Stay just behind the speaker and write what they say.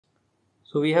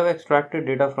So we have extracted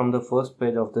data from the first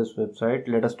page of this website.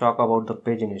 Let us talk about the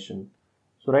pagination.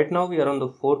 So right now we are on the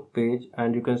fourth page,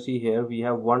 and you can see here we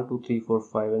have 1, 2, 3, 4,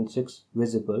 5 and 6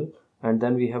 visible, and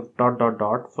then we have ...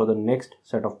 for the next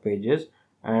set of pages,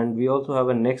 and we also have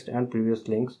a next and previous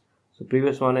links. So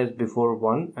previous one is before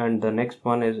one and the next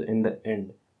one is in the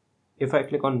end. If I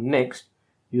click on next,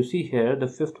 you see here the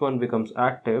fifth one becomes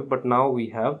active, but now we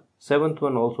have seventh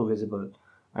one also visible,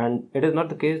 and it is not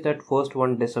the case that first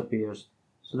one disappears.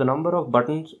 So the number of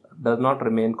buttons does not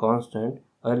remain constant.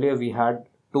 Earlier we had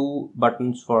 2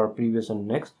 buttons for previous and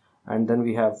next, and then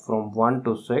we have from 1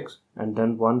 to 6 and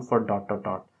then 1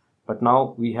 for ... But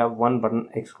now we have 1 button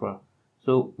extra.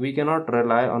 So we cannot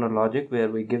rely on a logic where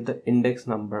we give the index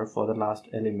number for the last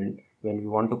element when we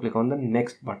want to click on the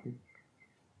next button.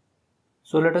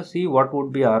 So let us see what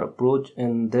would be our approach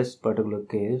in this particular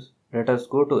case. Let us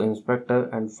go to inspector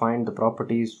and find the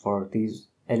properties for these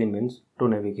elements to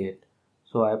navigate.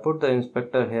 So I put the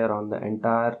inspector here on the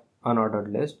entire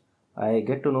unordered list. I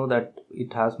get to know that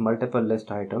it has multiple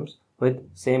list items with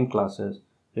same classes.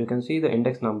 So you can see the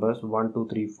index numbers 1, 2,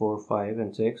 3, 4, 5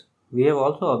 and 6. We have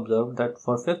also observed that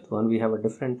for fifth one we have a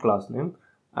different class name,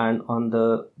 and on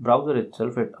the browser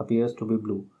itself it appears to be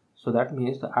blue. So that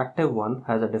means the active one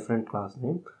has a different class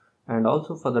name, and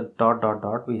also for the ...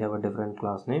 we have a different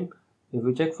class name. If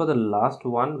we check for the last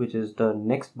one, which is the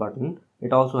next button,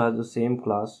 it also has the same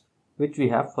class which we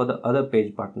have for the other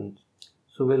page buttons.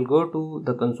 So we'll go to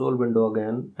the console window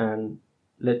again, and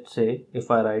let's say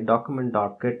if I write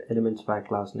document.get elements by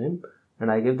class name, and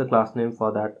I give the class name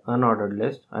for that unordered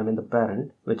list, I mean the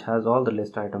parent, which has all the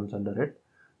list items under it,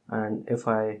 and if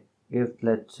I give,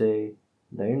 let's say,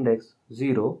 the index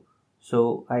 0,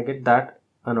 so I get that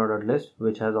unordered list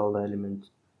which has all the elements.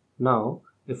 Now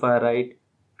if I write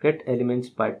get elements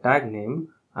by tag name,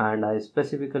 and I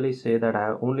specifically say that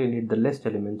I only need the list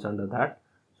elements under that,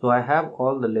 so I have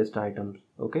all the list items,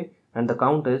 okay, and the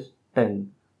count is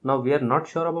 10. Now we are not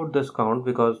sure about this count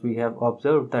because we have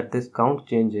observed that this count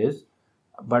changes,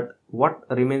 but what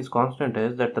remains constant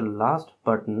is that the last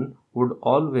button would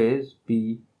always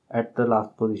be at the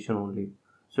last position only.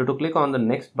 So to click on the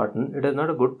next button, it is not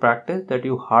a good practice that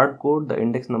you hard code the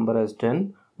index number as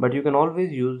 10, but you can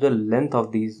always use the length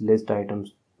of these list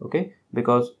items, okay,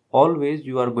 because always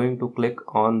you are going to click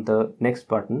on the next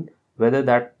button, whether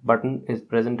that button is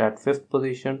present at 5th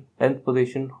position, 10th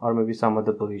position, or maybe some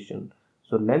other position.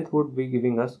 So length would be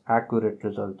giving us accurate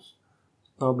results.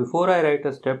 Now before I write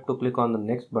a step to click on the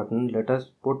next button, let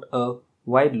us put a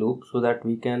while loop so that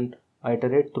we can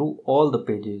iterate through all the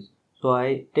pages. So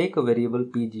I take a variable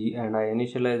pg and I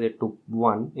initialize it to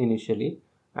 1 initially,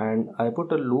 and I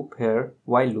put a loop here,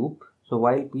 while loop. So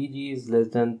while pg is less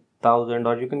than 1000,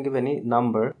 or you can give any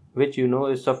number which you know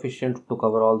is sufficient to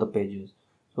cover all the pages.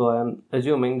 So I am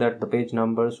assuming that the page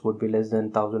numbers would be less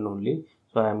than 1000 only,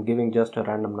 so I am giving just a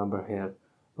random number here,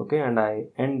 okay, and I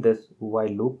end this while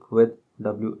loop with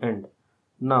wend.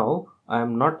 Now I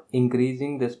am not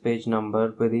increasing this page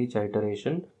number with each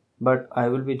iteration, but I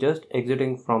will be just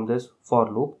exiting from this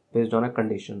for loop based on a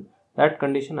condition. That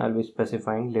condition I'll be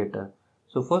specifying later.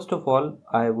 So first of all,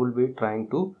 I will be trying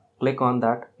to click on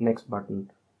that next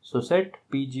button. So set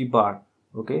pg bar,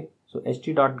 okay, so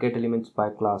ht.getElements by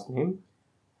class name,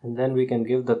 and then we can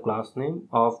give the class name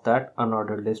of that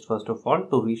unordered list first of all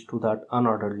to reach to that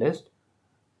unordered list.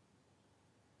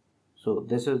 So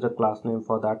this is the class name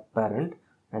for that parent,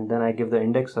 and then I give the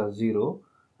index as 0,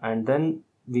 and then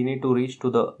we need to reach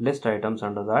to the list items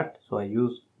under that. So I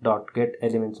use .get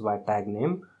elements by tag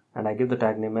name, and I give the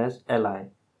tag name as li,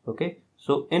 okay.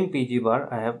 So in pg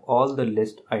bar I have all the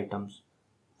list items,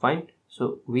 fine.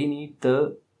 So we need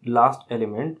the last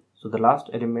element, so the last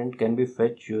element can be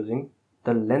fetched using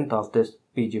the length of this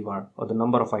pg bar, or the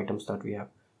number of items that we have.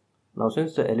 Now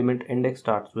since the element index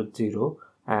starts with 0,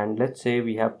 and let's say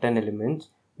we have 10 elements,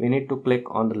 we need to click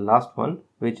on the last one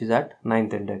which is at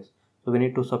 9th index. So we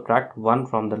need to subtract 1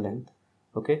 from the length,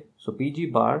 okay. So pg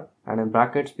bar and in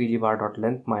brackets pg bar dot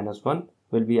length minus 1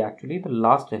 will be actually the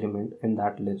last element in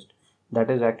that list. That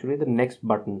is actually the next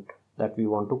button that we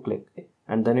want to click,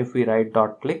 and then if we write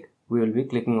dot click, we will be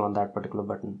clicking on that particular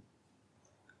button.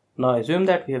 Now assume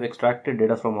that we have extracted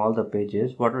data from all the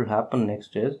pages. What will happen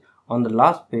next is, on the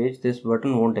last page this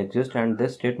button won't exist and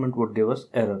this statement would give us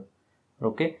error,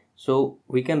 okay. So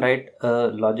we can write a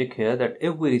logic here that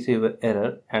if we receive an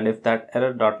error, and if that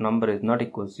error dot number is not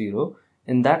equal to 0,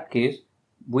 in that case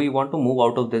we want to move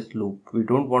out of this loop. We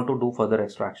don't want to do further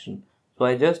extraction. So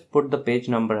I just put the page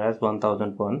number as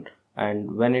 1001,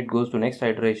 and when it goes to next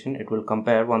iteration it will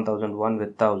compare 1001 with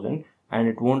 1000 and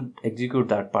it won't execute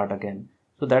that part again.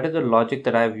 So that is the logic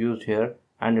that I have used here,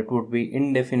 and it would be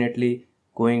indefinitely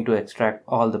going to extract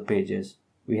all the pages.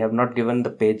 We have not given the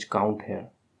page count here.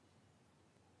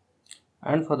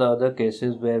 And for the other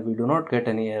cases where we do not get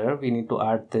any error, we need to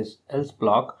add this else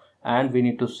block, and we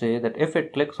need to say that if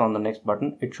it clicks on the next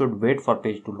button, it should wait for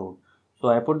page to load. So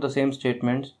I put the same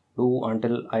statements, do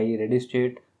until IE ready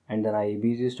state, and then IE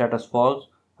busy status false,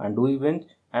 and do event,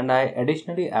 and I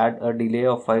additionally add a delay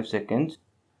of 5 seconds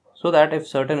so that if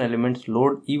certain elements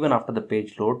load even after the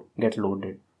page load get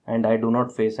loaded and I do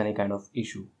not face any kind of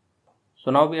issue. So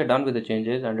now we are done with the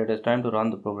changes and it is time to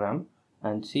run the program,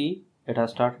 and see, it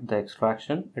has started the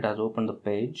extraction, it has opened the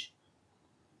page.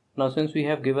 Now since we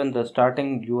have given the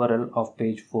starting URL of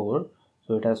page 4,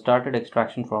 so it has started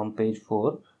extraction from page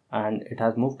 4 and it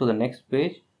has moved to the next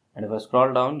page, and if I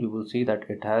scroll down you will see that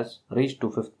it has reached to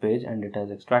 5th page and it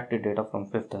has extracted data from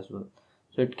 5th as well.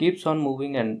 So it keeps on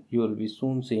moving and you will be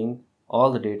soon seeing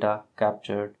all the data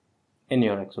captured in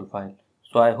your Excel file.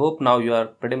 So I hope now you are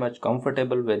pretty much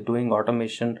comfortable with doing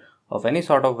automation of any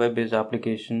sort of web-based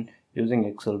application using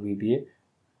Excel VBA.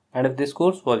 And if this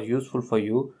course was useful for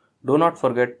you, do not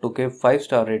forget to give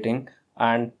 5-star rating,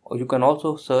 and you can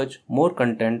also search more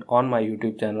content on my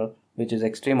YouTube channel, which is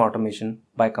Extreme Automation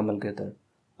by Kamal Girdhar.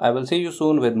 I will see you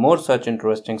soon with more such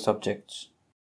interesting subjects.